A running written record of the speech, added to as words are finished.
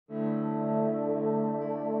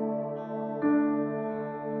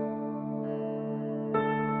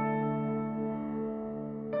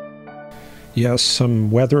Yes,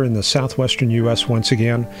 some weather in the southwestern U.S. once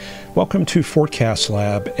again. Welcome to Forecast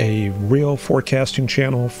Lab, a real forecasting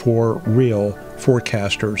channel for real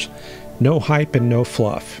forecasters. No hype and no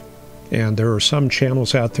fluff. And there are some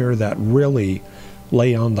channels out there that really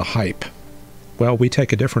lay on the hype. Well, we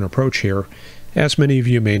take a different approach here. As many of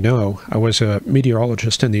you may know, I was a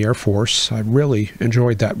meteorologist in the Air Force. I really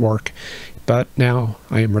enjoyed that work, but now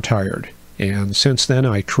I am retired. And since then,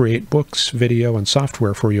 I create books, video, and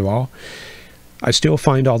software for you all. I still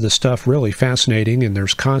find all this stuff really fascinating, and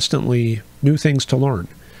there's constantly new things to learn.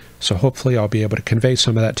 So hopefully I'll be able to convey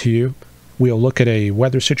some of that to you. We'll look at a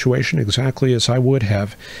weather situation exactly as I would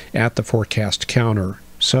have at the forecast counter.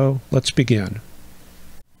 So let's begin.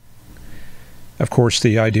 Of course,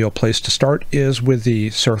 the ideal place to start is with the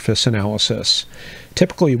surface analysis.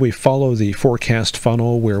 Typically, we follow the forecast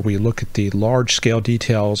funnel where we look at the large-scale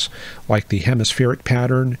details like the hemispheric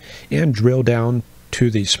pattern and drill down to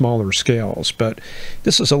the smaller scales, but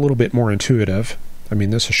this is a little bit more intuitive. I mean,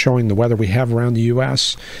 this is showing the weather we have around the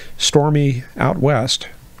U.S. Stormy out west,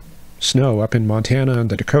 snow up in Montana and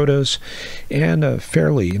the Dakotas, and a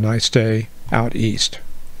fairly nice day out east.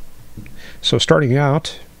 So starting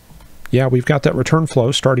out, yeah, we've got that return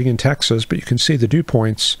flow starting in Texas, but you can see the dew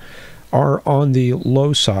points are on the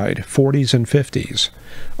low side, 40s and 50s.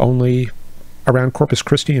 Only around Corpus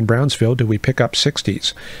Christi and Brownsville do we pick up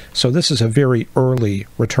 60s. So this is a very early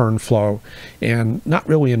return flow and not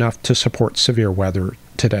really enough to support severe weather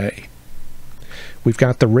today. We've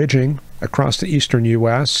got the ridging across the eastern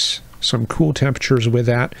U.S., some cool temperatures with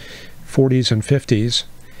that, 40s and 50s.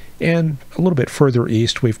 And a little bit further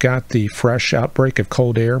east, we've got the fresh outbreak of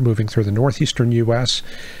cold air moving through the northeastern U.S.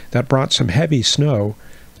 that brought some heavy snow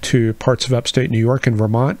to parts of upstate New York and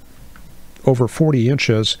Vermont, over 40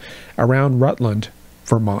 inches around Rutland,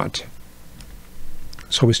 Vermont.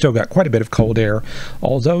 So we still got quite a bit of cold air,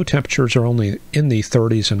 although temperatures are only in the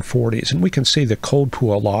 30s and 40s. And we can see the cold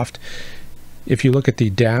pool aloft. If you look at the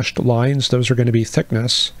dashed lines, those are going to be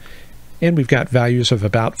thickness. And we've got values of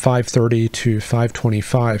about 530 to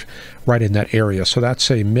 525 right in that area. So that's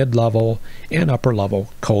a mid-level and upper-level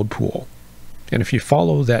cold pool. And if you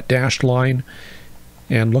follow that dashed line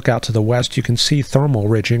and look out to the west, you can see thermal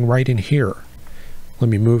ridging right in here. Let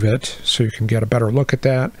me move it so you can get a better look at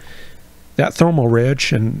that. That thermal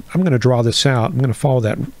ridge, and I'm going to draw this out. I'm going to follow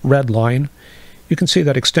that red line. You can see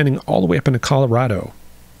that extending all the way up into Colorado,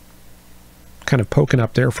 kind of poking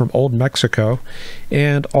up there from Old Mexico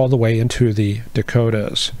and all the way into the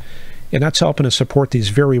Dakotas. And that's helping to support these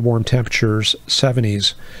very warm temperatures,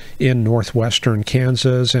 70s in northwestern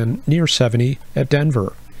Kansas and near 70 at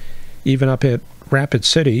Denver. Even up at Rapid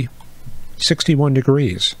City, 61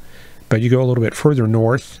 degrees. But you go a little bit further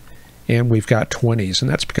north and we've got 20s.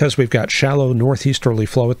 And that's because we've got shallow northeasterly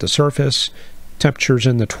flow at the surface, temperatures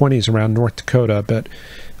in the 20s around North Dakota. But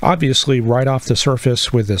obviously right off the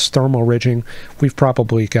surface with this thermal ridging, we've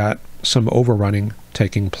probably got some overrunning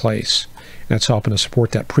taking place. And that's helping to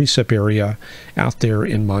support that precip area out there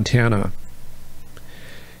in Montana.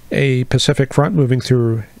 A Pacific front moving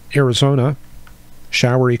through Arizona.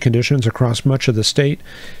 Showery conditions across much of the state,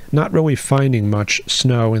 not really finding much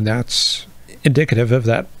snow, and that's indicative of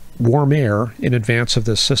that warm air in advance of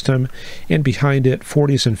this system, and behind it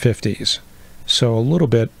 40s and 50s. So a little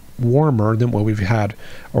bit warmer than what we've had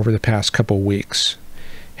over the past couple weeks.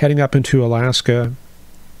 Heading up into Alaska,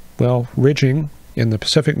 well, ridging in the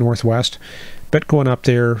Pacific Northwest, but going up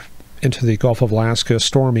there into the Gulf of Alaska,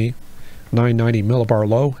 stormy, 990 millibar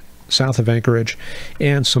low, south of Anchorage,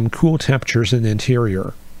 and some cool temperatures in the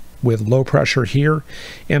interior with low pressure here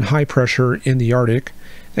and high pressure in the Arctic.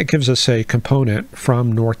 That gives us a component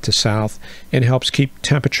from north to south and helps keep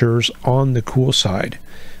temperatures on the cool side.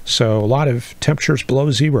 So a lot of temperatures below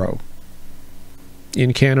zero.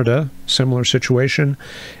 In Canada, similar situation,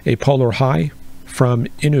 a polar high from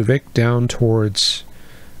Inuvik down towards,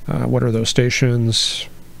 what are those stations?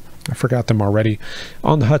 I forgot them already.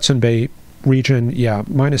 On the Hudson Bay region, yeah,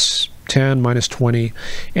 minus 10, minus 20,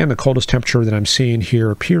 and the coldest temperature that I'm seeing here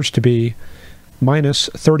appears to be minus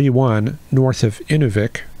 31 north of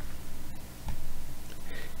Inuvik.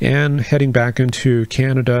 And heading back into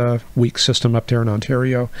Canada, weak system up there in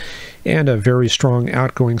Ontario, and a very strong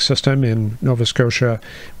outgoing system in Nova Scotia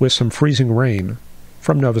with some freezing rain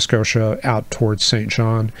from Nova Scotia out towards St.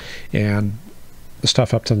 John, and the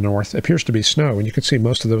stuff up to the north appears to be snow, and you can see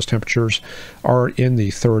most of those temperatures are in the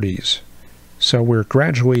 30s. So we're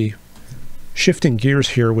gradually shifting gears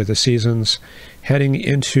here with the seasons, heading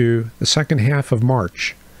into the second half of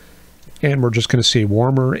March. And we're just going to see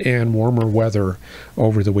warmer and warmer weather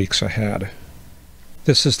over the weeks ahead.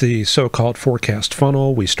 This is the so-called forecast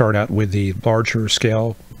funnel. We start out with the larger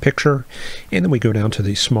scale picture, and then we go down to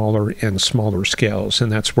the smaller and smaller scales,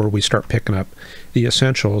 and that's where we start picking up the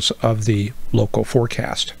essentials of the local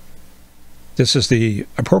forecast. This is the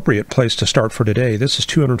appropriate place to start for today. This is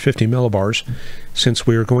 250 millibars. Since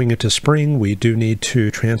we are going into spring, we do need to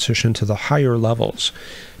transition to the higher levels.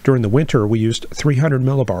 During the winter, we used 300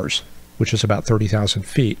 millibars, which is about 30,000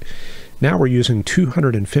 feet. Now we're using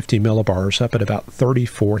 250 millibars up at about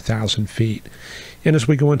 34,000 feet. And as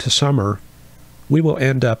we go into summer, we will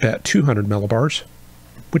end up at 200 millibars,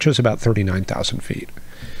 which is about 39,000 feet.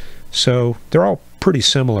 So they're all pretty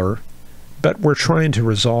similar, but we're trying to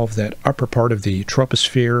resolve that upper part of the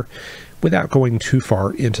troposphere without going too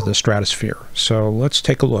far into the stratosphere. So let's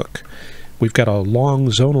take a look. We've got a long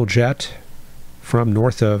zonal jet from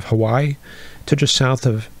north of Hawaii to just south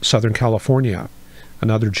of Southern California.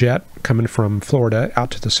 Another jet coming from Florida out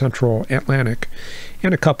to the central Atlantic,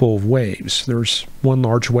 and a couple of waves. There's one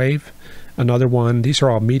large wave, another one. These are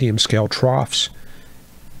all medium scale troughs.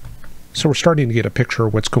 So we're starting to get a picture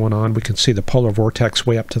of what's going on. We can see the polar vortex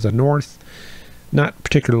way up to the north, not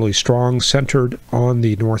particularly strong, centered on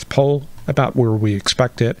the North Pole, about where we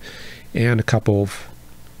expect it, and a couple of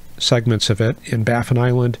segments of it in Baffin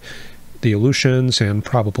Island, the Aleutians, and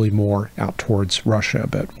probably more out towards Russia,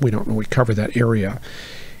 but we don't really cover that area.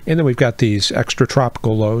 And then we've got these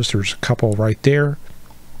extratropical lows. There's a couple right there,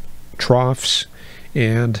 troughs,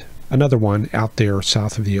 and another one out there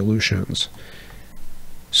south of the Aleutians.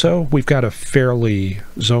 So we've got a fairly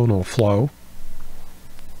zonal flow.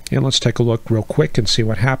 And let's take a look real quick and see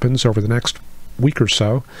what happens over the next week or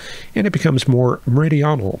so. And it becomes more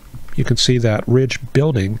meridional. You can see that ridge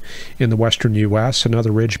building in the western U.S.,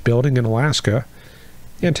 another ridge building in Alaska.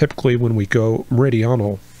 And typically when we go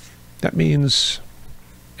meridional, that means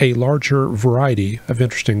a larger variety of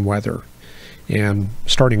interesting weather. And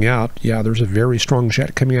starting out, yeah, there's a very strong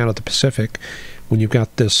jet coming out of the Pacific. When you've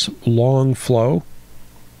got this long flow,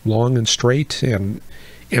 long and straight and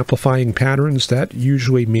amplifying patterns, that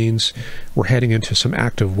usually means we're heading into some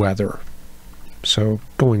active weather. So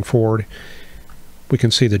going forward, we can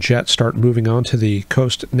see the jet start moving on to the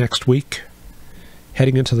coast next week,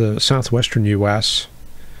 heading into the southwestern U.S.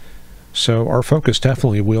 So our focus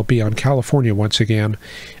definitely will be on California once again,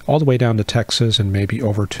 all the way down to Texas and maybe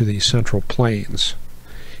over to the Central Plains.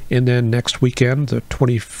 And then next weekend, the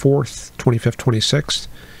 24th, 25th, 26th,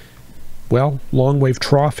 well, long wave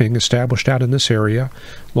troughing established out in this area,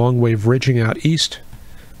 long wave ridging out east,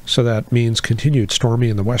 so that means continued stormy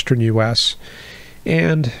in the western U.S.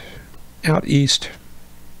 and out east,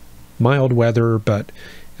 mild weather, but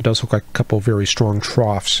it does look like a couple very strong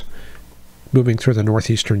troughs moving through the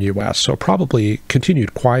northeastern U.S. So probably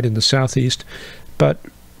continued quiet in the southeast, but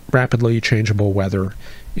rapidly changeable weather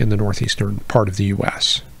in the northeastern part of the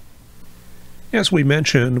U.S. As we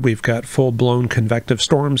mentioned, we've got full-blown convective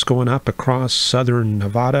storms going up across southern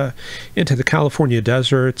Nevada into the California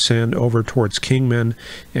deserts and over towards Kingman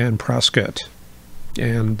and Prescott.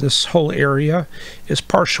 And this whole area is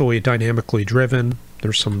partially dynamically driven.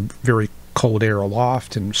 There's some very cold air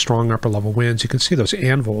aloft and strong upper-level winds. You can see those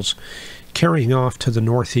anvils carrying off to the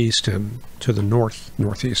northeast and to the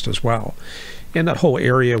northeast as well. And that whole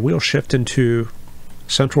area will shift into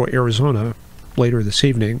central Arizona later this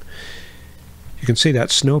evening. You can see that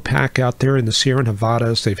snowpack out there in the Sierra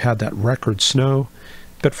Nevadas. They've had that record snow,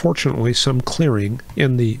 but fortunately some clearing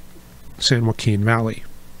in the San Joaquin Valley.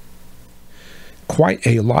 Quite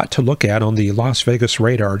a lot to look at on the Las Vegas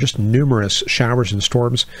radar, just numerous showers and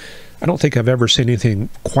storms. I don't think I've ever seen anything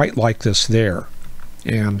quite like this there.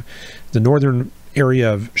 And the northern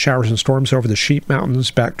area of showers and storms over the Sheep Mountains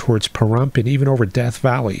back towards Pahrump and even over Death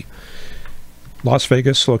Valley. Las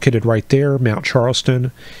Vegas located right there, Mount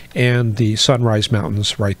Charleston, and the Sunrise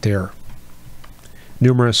Mountains right there.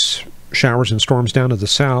 Numerous showers and storms down to the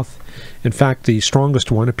south. In fact, the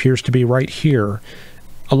strongest one appears to be right here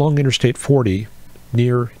along Interstate 40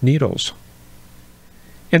 near Needles.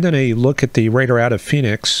 And then a look at the radar out of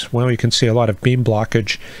Phoenix. Well, you can see a lot of beam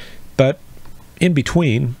blockage, but in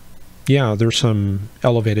between, yeah, there's some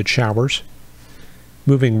elevated showers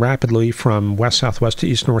moving rapidly from west-southwest to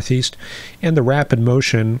east-northeast, and the rapid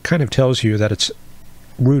motion kind of tells you that it's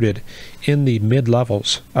rooted in the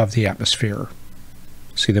mid-levels of the atmosphere.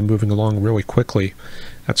 See them moving along really quickly.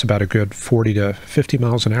 That's about a good 40 to 50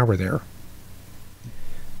 miles an hour there.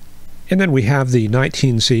 And then we have the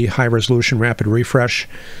 19Z high-resolution rapid refresh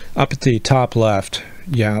up at the top left.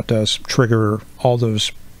 Yeah, it does trigger all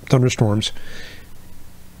those thunderstorms.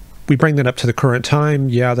 We bring that up to the current time.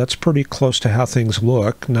 Yeah, that's pretty close to how things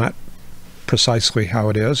look, not precisely how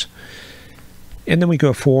it is. And then we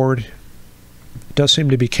go forward, It does seem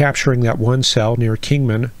to be capturing that one cell near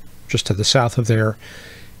Kingman, just to the south of there,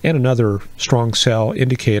 and another strong cell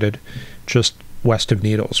indicated just west of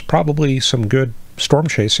Needles. Probably some good storm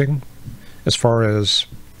chasing as far as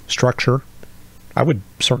structure. I would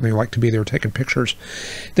certainly like to be there taking pictures.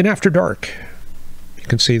 Then after dark, you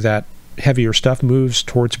can see that heavier stuff moves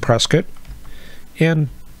towards Prescott, and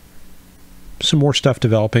some more stuff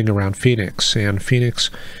developing around Phoenix, and Phoenix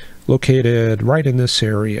located right in this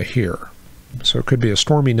area here. So it could be a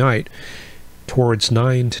stormy night towards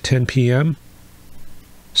 9 to 10 p.m.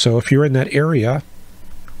 So if you're in that area,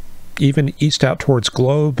 even east out towards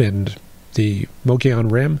Globe and the Mogollon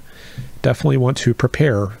Rim, definitely want to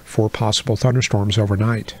prepare for possible thunderstorms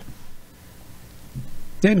overnight.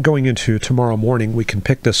 Then going into tomorrow morning, we can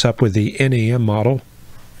pick this up with the NAM model.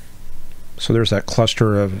 So there's that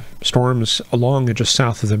cluster of storms along and just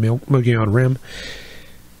south of the Mogollon Rim.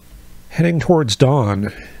 Heading towards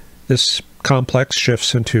dawn, this complex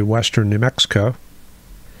shifts into western New Mexico.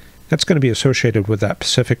 That's going to be associated with that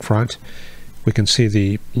Pacific front. We can see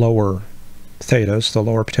the lower thetas, the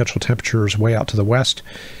lower potential temperatures way out to the west,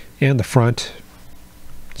 and the front,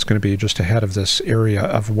 it's going to be just ahead of this area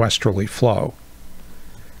of westerly flow.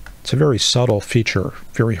 It's a very subtle feature,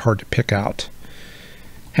 very hard to pick out.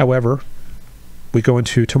 However, we go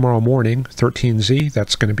into tomorrow morning, 13Z,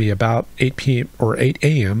 that's going to be about 8 p.m. or 8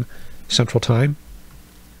 a.m. Central Time.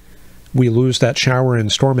 We lose that shower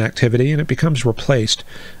and storm activity, and it becomes replaced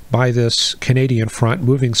by this Canadian front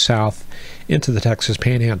moving south into the Texas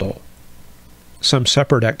Panhandle. Some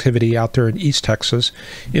separate activity out there in East Texas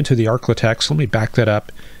into the Arklatex. Let me back that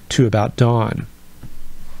up to about dawn.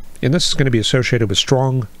 And this is going to be associated with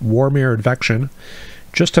strong warm air advection,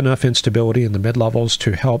 just enough instability in the mid-levels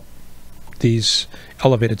to help these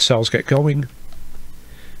elevated cells get going.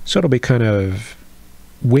 So it'll be kind of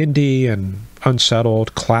windy and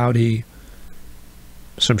unsettled, cloudy,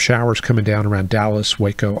 some showers coming down around Dallas,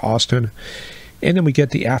 Waco, Austin. And then we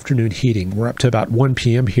get the afternoon heating. We're up to about 1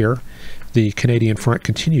 p.m. here. The Canadian front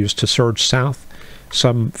continues to surge south,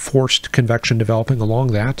 some forced convection developing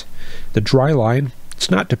along that. The dry line,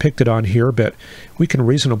 it's not depicted on here, but we can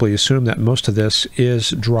reasonably assume that most of this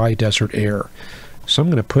is dry desert air. So I'm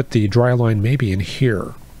going to put the dry line maybe in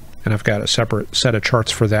here, and I've got a separate set of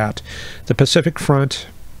charts for that. The Pacific front,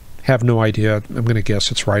 have no idea. I'm going to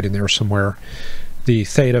guess it's right in there somewhere. The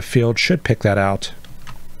theta field should pick that out,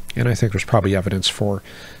 and I think there's probably evidence for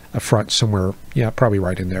a front somewhere, yeah, probably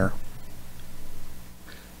right in there.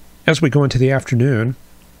 As we go into the afternoon,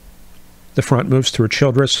 the front moves through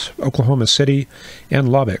Childress, Oklahoma City, and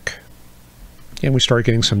Lubbock. And we start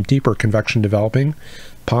getting some deeper convection developing,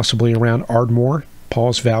 possibly around Ardmore,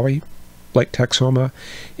 Pauls Valley, Lake Texoma,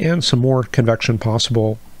 and some more convection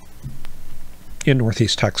possible in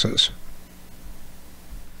northeast Texas.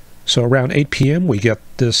 So around 8 p.m. we get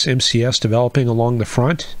this MCS developing along the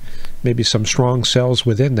front, maybe some strong cells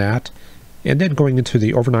within that, and then going into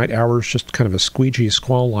the overnight hours, just kind of a squeegee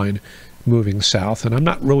squall line moving south, and I'm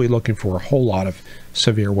not really looking for a whole lot of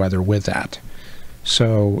severe weather with that.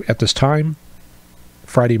 So at this time,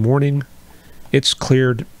 Friday morning, it's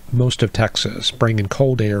cleared most of Texas, bringing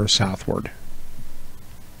cold air southward.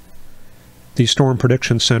 The Storm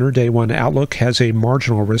Prediction Center Day 1 Outlook has a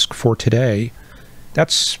marginal risk for today.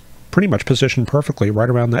 That's pretty much positioned perfectly right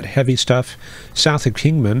around that heavy stuff south of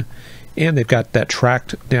Kingman, and they've got that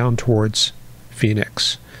tracked down towards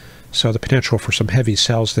Phoenix. So the potential for some heavy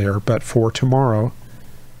cells there. But for tomorrow,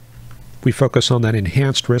 we focus on that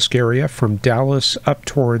enhanced risk area from Dallas up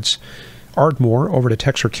towards Ardmore over to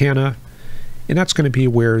Texarkana, and that's going to be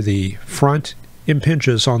where the front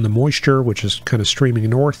impinges on the moisture, which is kind of streaming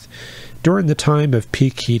north during the time of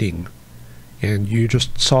peak heating. And you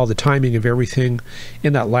just saw the timing of everything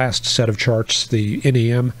in that last set of charts, the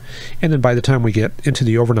NAM. And then by the time we get into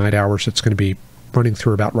the overnight hours, it's going to be running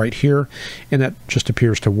through about right here. And that just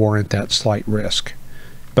appears to warrant that slight risk.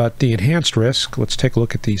 But the enhanced risk, let's take a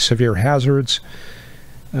look at the severe hazards.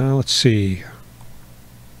 Let's see.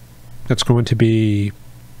 That's going to be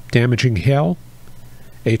damaging hail,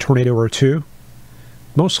 a tornado or two,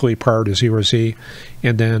 mostly prior to 0Z.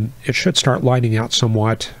 And then it should start lining out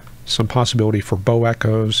somewhat. Some possibility for bow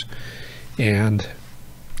echoes, and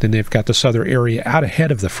then they've got this other area out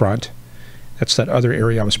ahead of the front. That's that other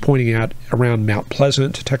area I was pointing at around Mount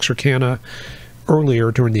Pleasant, Texarkana,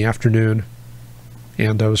 earlier during the afternoon,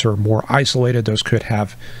 and those are more isolated. Those could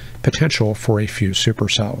have potential for a few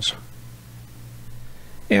supercells.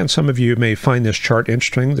 And some of you may find this chart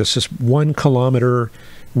interesting. This is 1 kilometer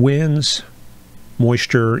winds,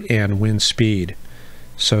 moisture, and wind speed.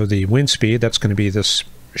 So the wind speed, that's going to be this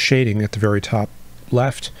shading at the very top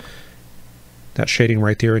left. That shading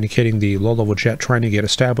right there indicating the low-level jet trying to get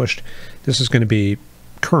established. This is going to be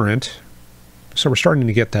current. So we're starting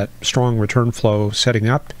to get that strong return flow setting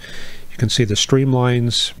up. You can see the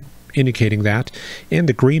streamlines indicating that. And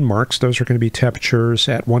the green marks, those are going to be temperatures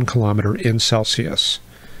at 1 kilometer in Celsius.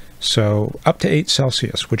 So up to 8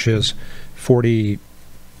 Celsius, which is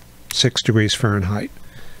 46 degrees Fahrenheit.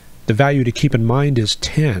 The value to keep in mind is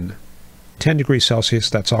 10. 10 degrees Celsius,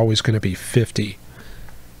 that's always going to be 50.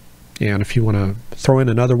 And if you want to throw in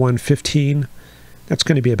another one, 15, that's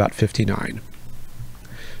going to be about 59.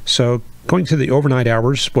 So going to the overnight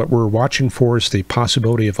hours, what we're watching for is the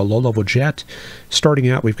possibility of a low-level jet. Starting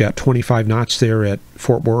out, we've got 25 knots there at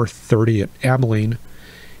Fort Worth, 30 at Abilene.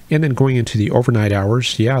 And then going into the overnight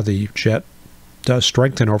hours, yeah, the jet does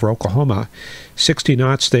strengthen over Oklahoma. 60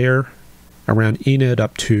 knots there around Enid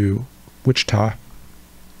up to Wichita.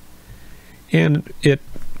 And it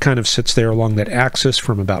kind of sits there along that axis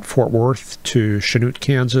from about Fort Worth to Chanute,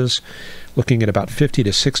 Kansas, looking at about 50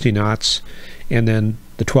 to 60 knots. And then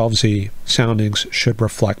the 12Z soundings should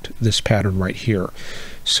reflect this pattern right here.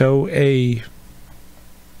 So a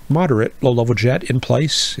moderate low-level jet in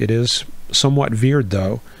place. It is somewhat veered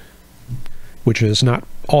though, which is not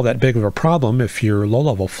all that big of a problem if your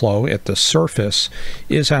low-level flow at the surface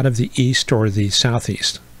is out of the east or the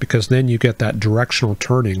southeast, because then you get that directional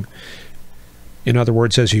turning. In other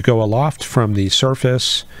words, as you go aloft from the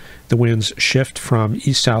surface, the winds shift from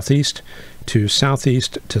east-southeast to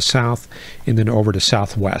southeast to south and then over to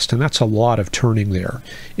southwest. And that's a lot of turning there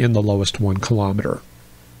in the lowest 1 kilometer.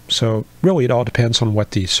 So really it all depends on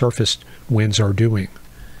what the surface winds are doing.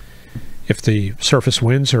 If the surface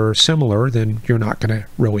winds are similar, then you're not going to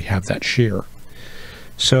really have that shear.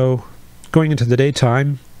 So going into the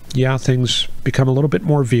daytime, yeah, things become a little bit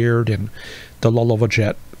more veered and the low-level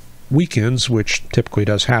jet weekends, which typically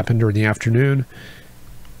does happen during the afternoon.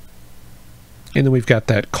 And then we've got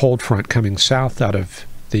that cold front coming south out of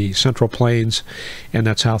the Central Plains, and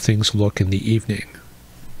that's how things look in the evening.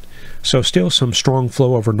 So still some strong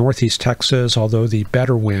flow over northeast Texas, although the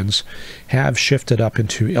better winds have shifted up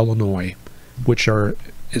into Illinois, which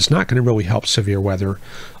is not going to really help severe weather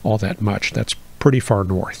all that much. That's pretty far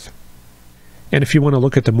north. And if you want to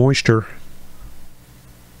look at the moisture,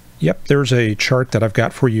 yep, there's a chart that I've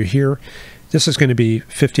got for you here. This is going to be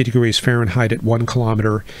 50 degrees Fahrenheit at 1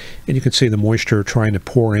 kilometer, and you can see the moisture trying to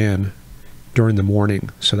pour in during the morning.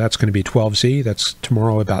 So that's going to be 12Z. That's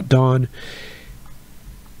tomorrow about dawn.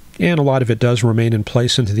 And a lot of it does remain in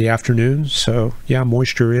place into the afternoon. So yeah,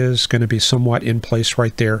 moisture is going to be somewhat in place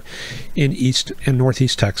right there in east and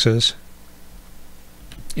northeast Texas.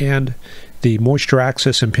 And the moisture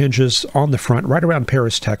axis impinges on the front right around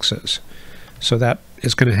Paris, Texas. So that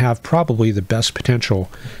is going to have probably the best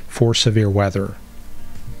potential for severe weather.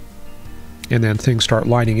 And then things start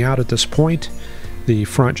lining out at this point. The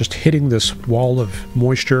front just hitting this wall of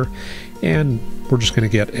moisture, and we're just going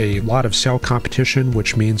to get a lot of cell competition,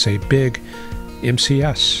 which means a big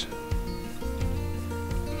MCS.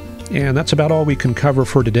 And that's about all we can cover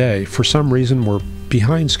for today. For some reason, we're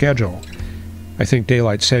behind schedule. I think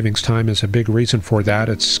daylight savings time is a big reason for that.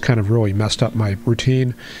 It's kind of really messed up my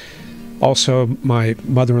routine. Also, my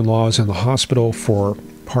mother-in-law is in the hospital for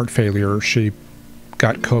heart failure. She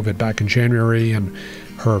got COVID back in January, and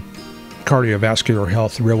her cardiovascular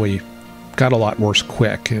health really got a lot worse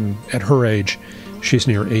quick. And at her age, she's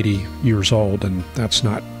near 80 years old, and that's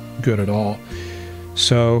not good at all.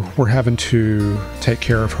 So we're having to take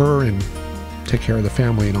care of her and take care of the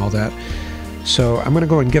family and all that. So I'm going to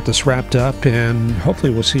go ahead and get this wrapped up, and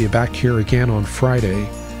hopefully we'll see you back here again on Friday.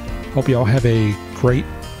 Hope you all have a great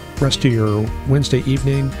rest of your Wednesday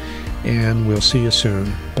evening, and we'll see you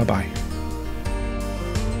soon. Bye-bye.